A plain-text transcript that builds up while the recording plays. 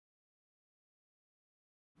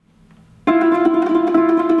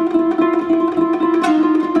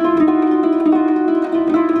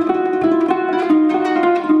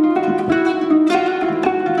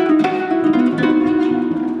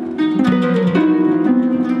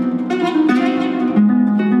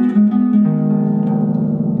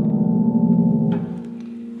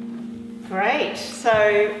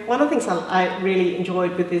one of the things I really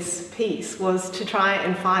enjoyed with this piece was to try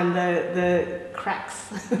and find the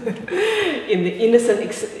cracks in the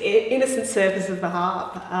innocent surface of the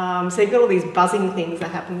harp. So you've got all these buzzing things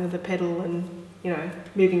that happen with the pedal and, you know,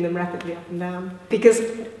 moving them rapidly up and down. Because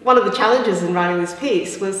one of the challenges in writing this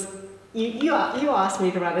piece was you asked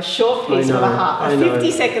me to write a short piece for the harp, a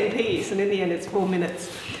 50-second piece, and in the end it's 4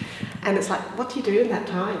 minutes. And it's like, what do you do in that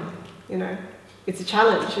time? You know, it's a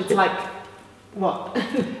challenge. It's like, what?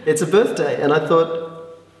 It's a birthday, and I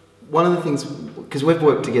thought one of the things, because we've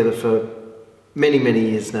worked together for many, many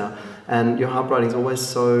years now, and your harp writing is always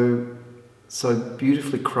so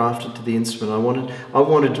beautifully crafted to the instrument. I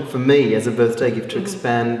wanted for me as a birthday gift to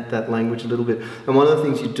expand that language a little bit. And one of the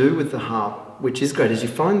things you do with the harp, which is great, is you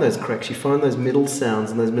find those cracks, you find those middle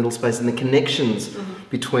sounds and those middle spaces and the connections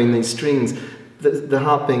between these strings. The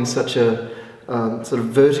harp being such a sort of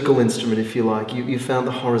vertical instrument, if you like, you found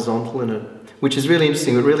the horizontal in it, which is really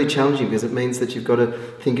interesting, but really challenging, because it means that you've got to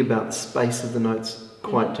think about the space of the notes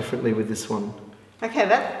quite differently with this one. Okay,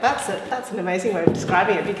 that's an amazing way of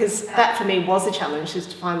describing it, because that for me was a challenge, is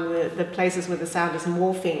to find the places where the sound is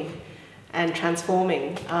morphing and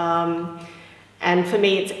transforming. And for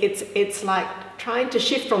me, it's like trying to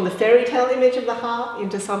shift from the fairy tale image of the harp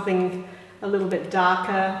into something a little bit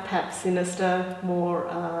darker, perhaps sinister, more,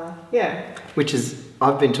 Which is,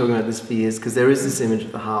 I've been talking about this for years, because there is this image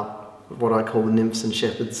of the harp, what I call the nymphs and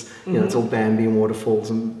shepherds. You know, it's all Bambi and waterfalls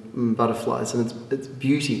and butterflies, and it's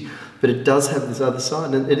beauty. But it does have this other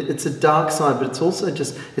side, and it's a dark side, but it's also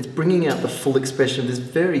just, it's bringing out the full expression of this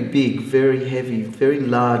very big, very heavy, very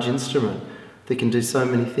large instrument that can do so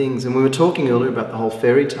many things. And we were talking earlier about the whole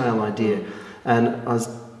fairy tale idea, and I was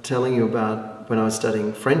telling you about when I was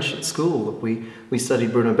studying French at school, we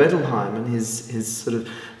studied Bruno Bettelheim and his sort of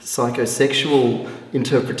psychosexual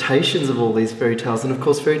interpretations of all these fairy tales. And of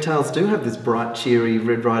course fairy tales do have this bright, cheery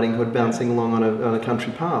Red Riding Hood bouncing along on a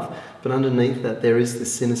country path, but underneath that there is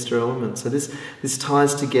this sinister element. So this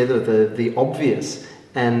ties together the obvious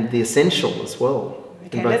and the essential as well,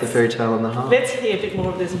 in both the fairy tale and the harp. Let's hear a bit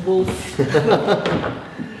more of this wolf.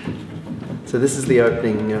 So this is the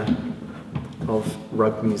opening of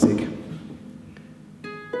Rug music.